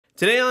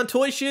Today on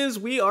Toy Shiz,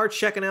 we are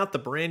checking out the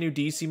brand new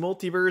DC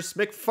Multiverse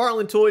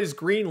McFarlane Toys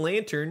Green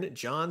Lantern,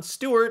 John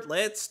Stewart.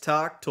 Let's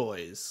talk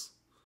toys.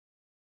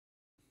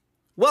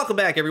 Welcome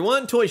back,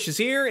 everyone. Toy Shiz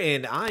here,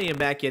 and I am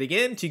back yet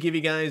again to give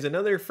you guys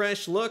another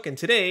fresh look. And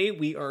today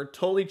we are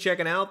totally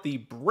checking out the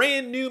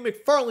brand new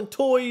McFarlane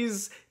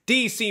Toys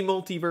DC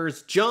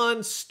Multiverse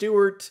John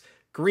Stewart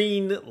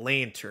Green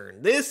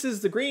Lantern. This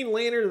is the Green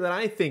Lantern that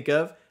I think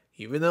of,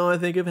 even though I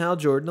think of Hal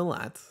Jordan a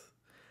lot.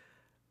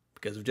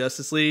 Because of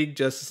Justice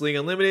League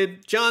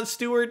Unlimited, John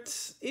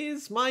Stewart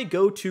is my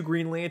go-to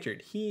Green Lantern.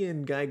 He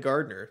and Guy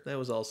Gardner, that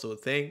was also a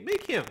thing.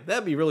 Make him,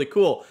 that'd be really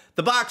cool.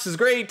 The box is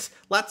great,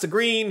 lots of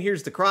green.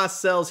 Here's the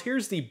cross cells,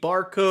 here's the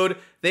barcode.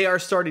 They are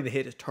starting to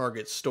hit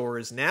Target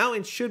stores now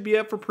and should be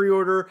up for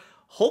pre-order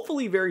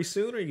hopefully very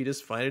soon, or you can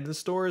just find it in the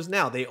stores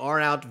now. They are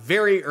out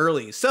very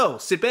early. So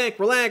sit back,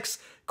 relax,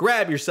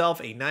 grab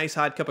yourself a nice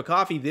hot cup of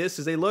coffee. This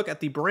is a look at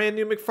the brand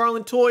new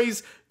McFarlane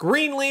Toys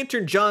Green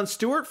Lantern John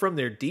Stewart from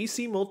their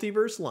DC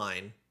Multiverse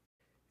line.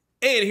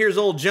 And here's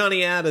old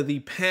Johnny out of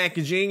the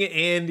packaging,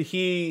 and this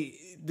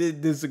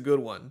is a good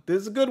one.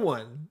 This is a good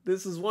one.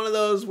 This is one of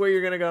those where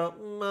you're gonna go,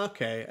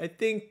 okay. I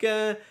think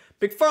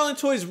McFarlane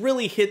Toys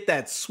really hit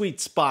that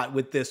sweet spot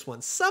with this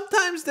one.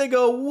 Sometimes they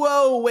go,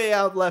 whoa, way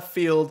out left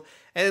field,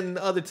 and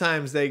other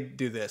times they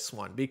do this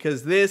one,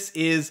 because this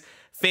is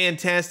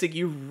fantastic.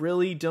 You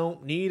really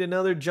don't need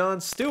another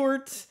John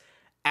Stewart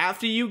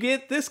after you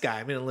get this guy.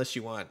 I mean, unless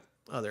you want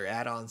other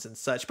add-ons and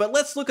such. But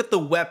let's look at the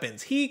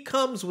weapons. He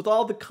comes with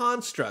all the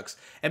constructs.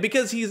 And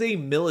because he's a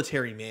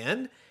military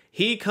man,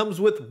 he comes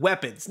with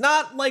weapons.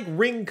 Not like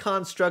ring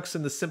constructs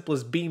and the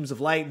simplest beams of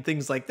light and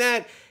things like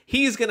that.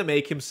 He's going to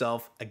make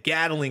himself a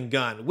Gatling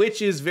gun,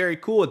 which is very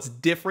cool. It's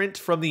different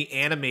from the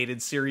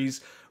animated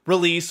series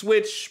release,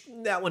 which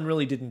that one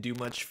really didn't do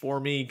much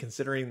for me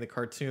considering the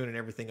cartoon and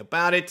everything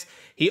about it.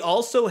 He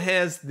also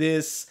has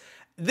this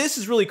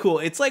is really cool.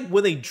 It's like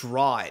when they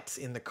draw it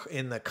in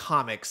the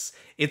comics.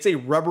 It's a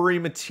rubbery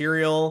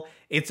material.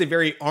 It's a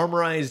very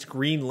armorized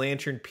Green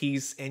Lantern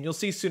piece, and you'll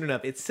see soon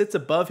enough it sits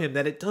above him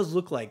that it does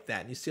look like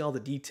that. And you see all the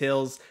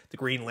details, the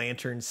Green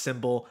Lantern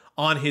symbol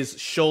on his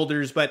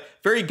shoulders, but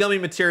very gummy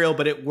material,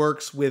 but it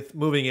works with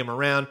moving him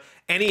around.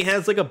 And he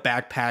has like a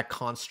backpack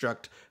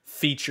construct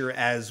feature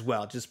as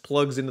well. Just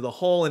plugs into the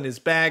hole in his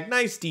bag.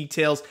 Nice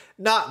details,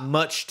 not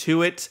much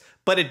to it,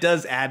 but it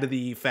does add to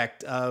the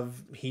effect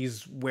of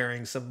he's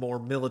wearing some more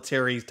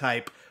military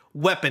type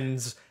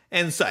weapons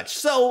and such.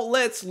 So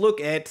let's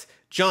look at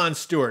John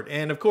Stewart.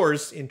 And of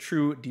course, in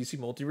true DC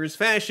Multiverse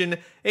fashion,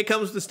 it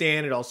comes with the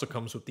stand. It also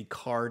comes with the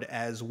card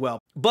as well.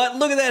 But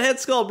look at that head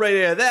sculpt right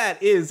there.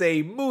 That is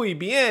a muy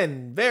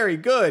bien. Very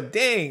good.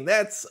 Dang,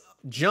 that's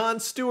John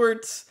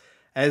Stewart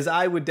as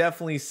I would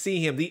definitely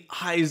see him. The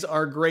eyes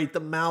are great. The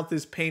mouth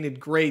is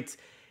painted great.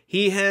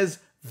 He has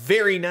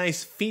very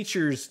nice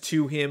features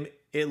to him.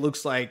 It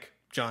looks like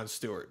John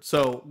Stewart.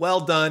 So well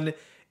done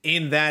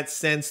in that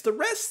sense. The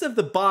rest of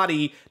the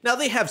body, now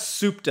they have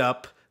souped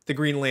up the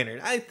Green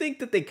Lantern. I think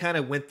that they kind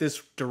of went this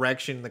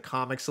direction in the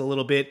comics a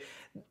little bit.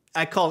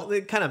 I call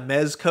it kind of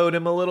mezcode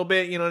him a little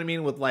bit, you know what I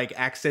mean, with like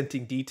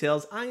accenting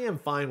details. I am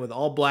fine with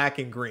all black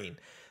and green.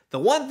 The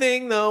one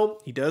thing though,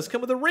 he does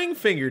come with a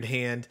ring-fingered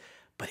hand,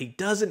 but he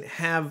doesn't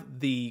have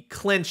the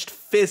clenched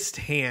fist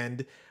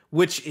hand,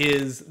 which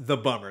is the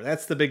bummer.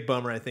 That's the big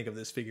bummer, I think, of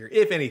this figure,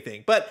 if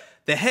anything. But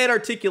the head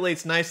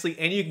articulates nicely,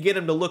 and you can get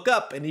him to look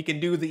up, and he can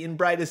do the in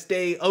brightest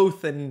day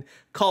oath and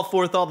call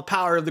forth all the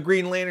power of the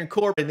Green Lantern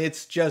Corps, and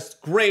it's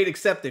just great,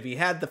 except if he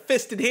had the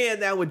fisted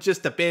hand, that would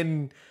just have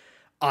been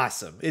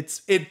awesome.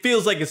 It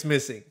feels like it's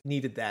missing.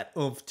 Needed that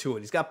oomph to it.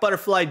 He's got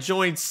butterfly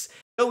joints.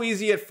 So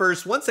easy at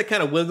first. Once I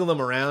kind of wiggled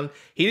him around,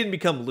 he didn't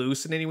become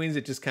loose in any ways.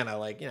 It just kind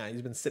of like, you know,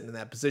 he's been sitting in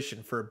that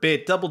position for a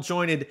bit. Double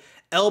jointed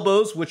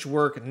elbows, which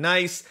work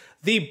nice.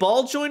 The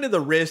ball joint of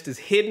the wrist is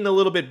hidden a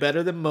little bit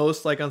better than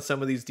most, like on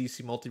some of these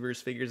DC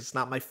Multiverse figures. It's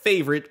not my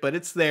favorite, but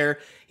it's there.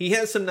 He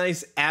has some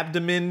nice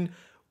abdomen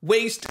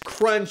waist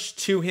crunch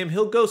to him.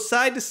 He'll go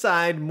side to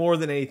side more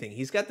than anything.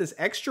 He's got this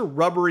extra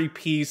rubbery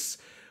piece,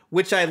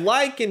 which I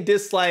like and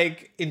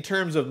dislike in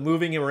terms of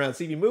moving him around.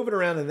 See, if you move it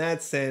around in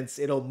that sense,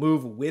 it'll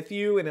move with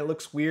you and it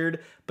looks weird,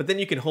 but then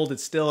you can hold it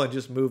still and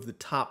just move the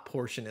top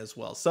portion as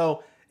well.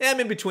 So I'm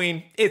in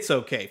between. It's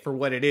okay for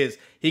what it is.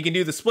 He can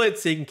do the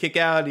splits, he can kick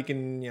out, he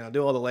can, you know,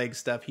 do all the leg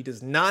stuff. He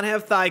does not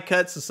have thigh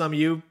cuts, so some of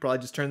you probably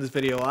just turned this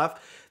video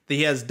off.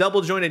 He has double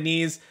jointed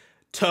knees,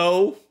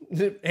 toe,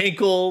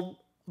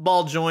 ankle,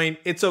 ball joint.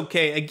 It's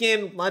okay.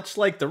 Again, much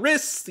like the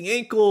wrists, the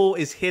ankle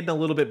is hidden a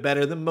little bit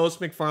better than most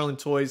McFarlane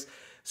toys.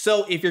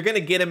 So if you're going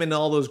to get him in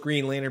all those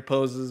Green Lantern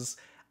poses,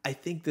 I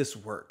think this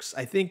works.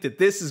 I think that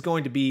this is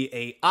going to be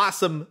an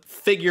awesome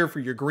figure for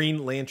your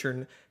Green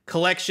Lantern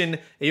collection.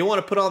 And you want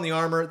to put on the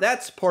armor,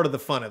 that's part of the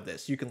fun of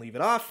this. You can leave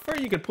it off or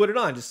you can put it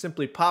on. Just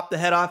simply pop the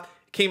head off.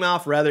 It came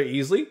off rather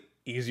easily.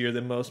 Easier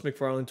than most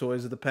McFarlane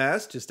toys of the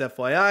past, just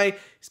FYI.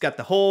 He's got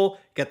the hole,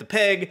 got the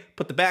peg,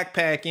 put the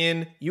backpack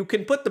in. You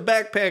can put the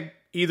backpack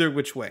either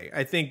which way.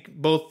 I think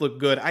both look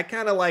good. I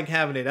kind of like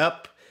having it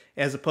up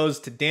as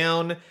opposed to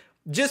down.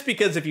 Just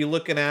because if you're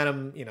looking at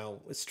him, you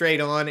know, straight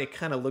on, it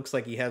kind of looks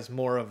like he has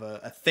more of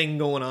a thing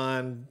going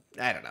on.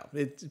 I don't know.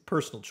 It's a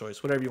personal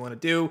choice, whatever you want to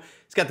do.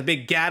 He's got the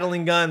big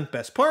Gatling gun.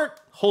 Best part,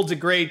 holds it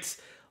great.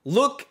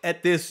 Look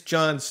at this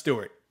John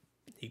Stewart.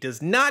 He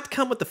does not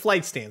come with the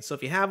flight stand. So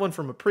if you have one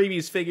from a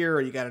previous figure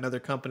or you got another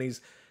company's,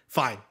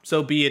 fine.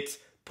 So be it.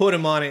 Put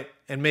him on it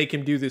and make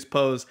him do this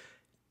pose.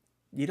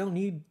 You don't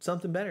need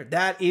something better.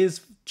 That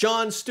is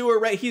John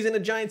Stewart, right? He's in a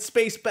giant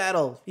space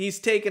battle. He's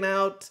taking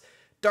out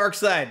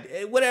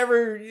Darkseid,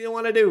 whatever you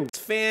want to do. It's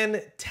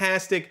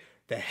fantastic.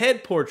 The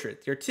head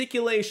portrait, the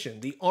articulation,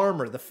 the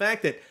armor, the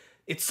fact that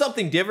it's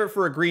something different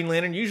for a Green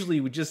Lantern. Usually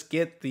we just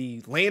get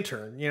the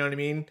lantern, you know what I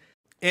mean?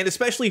 And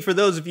especially for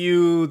those of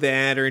you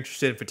that are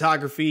interested in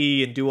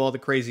photography and do all the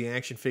crazy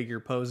action figure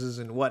poses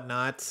and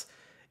whatnot,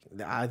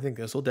 I think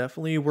this will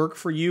definitely work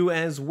for you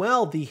as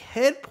well. The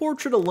head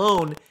portrait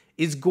alone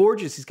is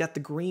gorgeous. He's got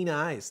the green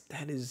eyes.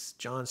 That is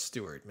John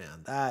Stewart,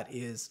 man. That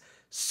is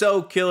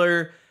so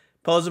killer.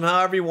 Pose him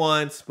however you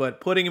want,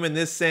 but putting him in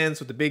this sense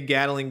with the big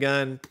Gatling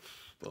gun,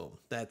 boom,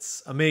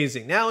 that's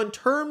amazing. Now, in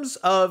terms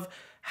of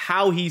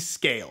how he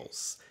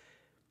scales,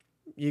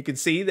 you can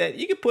see that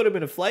you can put him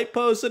in a flight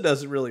pose, so it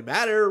doesn't really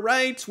matter,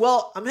 right?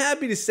 Well, I'm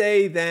happy to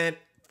say that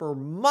for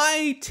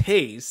my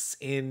tastes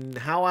in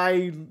how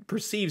I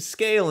perceive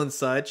scale and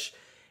such,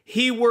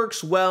 he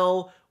works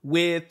well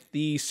with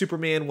the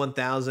Superman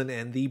 1000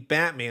 and the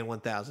Batman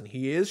 1000.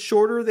 He is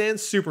shorter than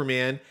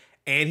Superman,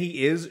 and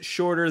he is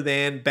shorter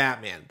than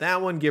Batman.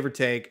 That one, give or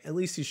take, at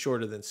least he's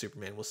shorter than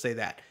Superman. We'll say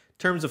that. In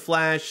terms of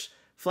Flash,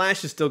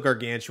 Flash is still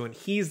gargantuan.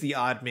 He's the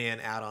odd man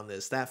out on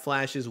this. That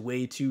Flash is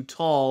way too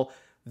tall.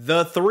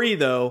 The three,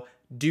 though,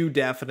 do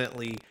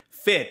definitely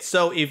fit.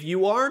 So if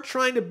you are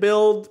trying to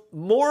build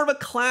more of a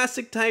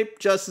classic type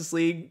Justice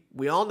League,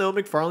 we all know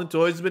McFarlane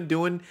Toys has been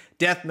doing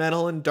Death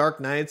Metal and Dark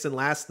Knights and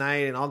Last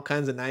Night and all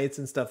kinds of nights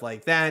and stuff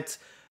like that.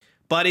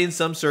 But in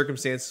some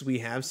circumstances, we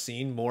have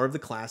seen more of the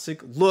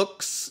classic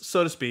looks,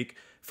 so to speak,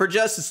 for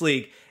Justice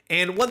League.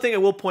 And one thing I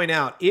will point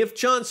out, if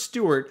John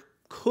Stewart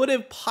could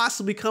have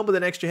possibly come with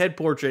an extra head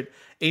portrait,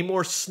 a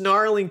more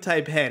snarling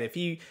type head, if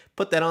he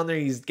put that on there,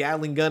 he's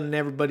Gatling gunning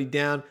everybody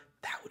down,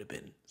 that would have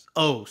been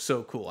oh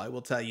so cool, I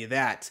will tell you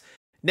that.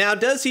 Now,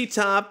 does he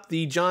top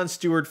the John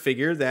Stewart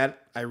figure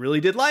that I really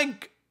did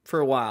like for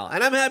a while?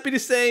 And I'm happy to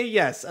say,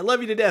 yes, I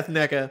love you to death,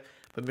 NECA.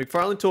 But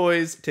McFarlane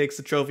Toys takes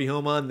the trophy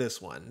home on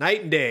this one.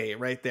 Night and day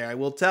right there, I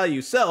will tell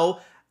you. So,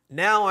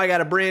 now I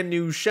got a brand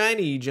new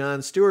shiny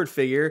John Stewart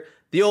figure.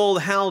 The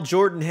old Hal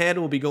Jordan head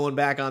will be going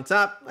back on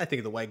top. I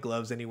think the white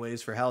gloves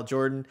anyways for Hal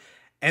Jordan.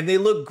 And they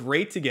look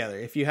great together.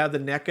 If you have the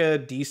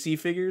NECA DC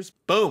figures,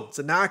 boom, it's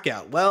a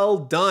knockout. Well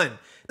done.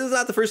 This is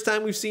not the first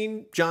time we've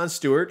seen John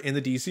Stewart in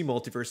the DC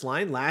Multiverse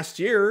line. Last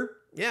year,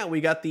 yeah,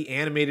 we got the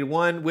animated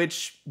one,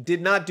 which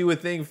did not do a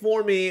thing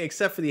for me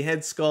except for the head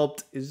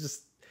sculpt.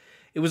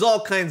 It was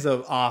all kinds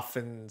of off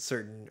in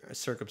certain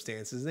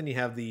circumstances. Then you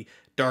have the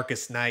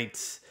Darkest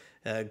Night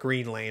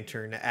Green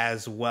Lantern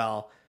as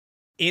well.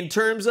 In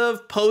terms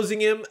of posing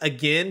him,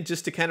 again,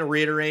 just to kind of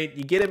reiterate,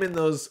 you get him in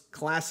those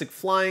classic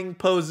flying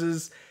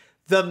poses.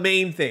 The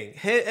main thing,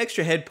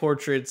 extra head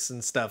portraits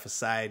and stuff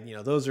aside, you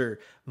know, those are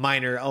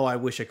minor. Oh, I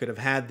wish I could have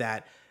had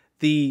that.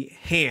 The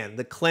hand,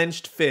 the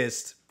clenched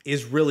fist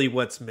is really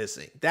what's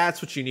missing.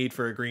 That's what you need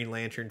for a Green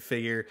Lantern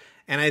figure.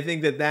 And I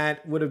think that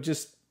that would have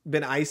just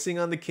been icing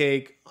on the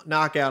cake,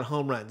 knockout,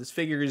 home run. This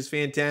figure is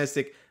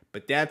fantastic,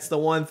 but that's the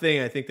one thing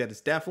I think that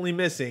is definitely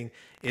missing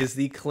is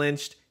the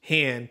clenched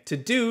hand to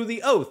do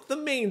the oath, the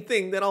main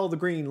thing that all the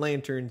Green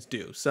Lanterns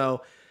do.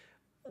 So,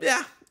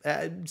 yeah,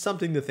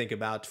 something to think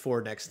about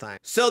for next time.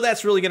 So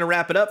that's really going to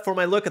wrap it up for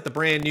my look at the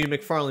brand new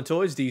McFarlane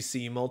Toys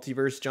DC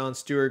Multiverse John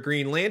Stewart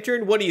Green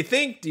Lantern. What do you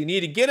think? Do you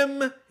need to get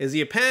him? Is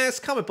he a pass?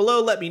 Comment below,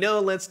 let me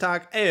know. Let's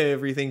talk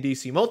everything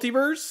DC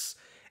Multiverse.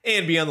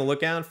 And be on the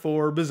lookout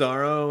for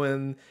Bizarro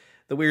and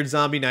the weird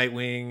zombie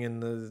Nightwing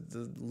and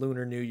the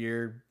Lunar New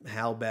Year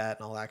Hellbat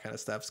and all that kind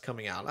of stuff's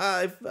coming out.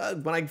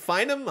 When I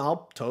find them,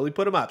 I'll totally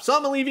put them up. So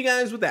I'm going to leave you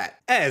guys with that.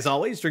 As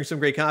always, drink some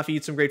great coffee,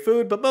 eat some great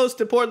food, but most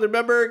importantly,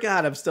 remember,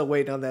 God, I'm still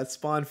waiting on that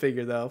Spawn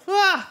figure, though.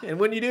 And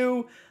when you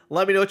do,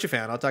 let me know what you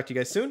found. I'll talk to you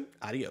guys soon.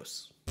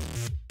 Adios.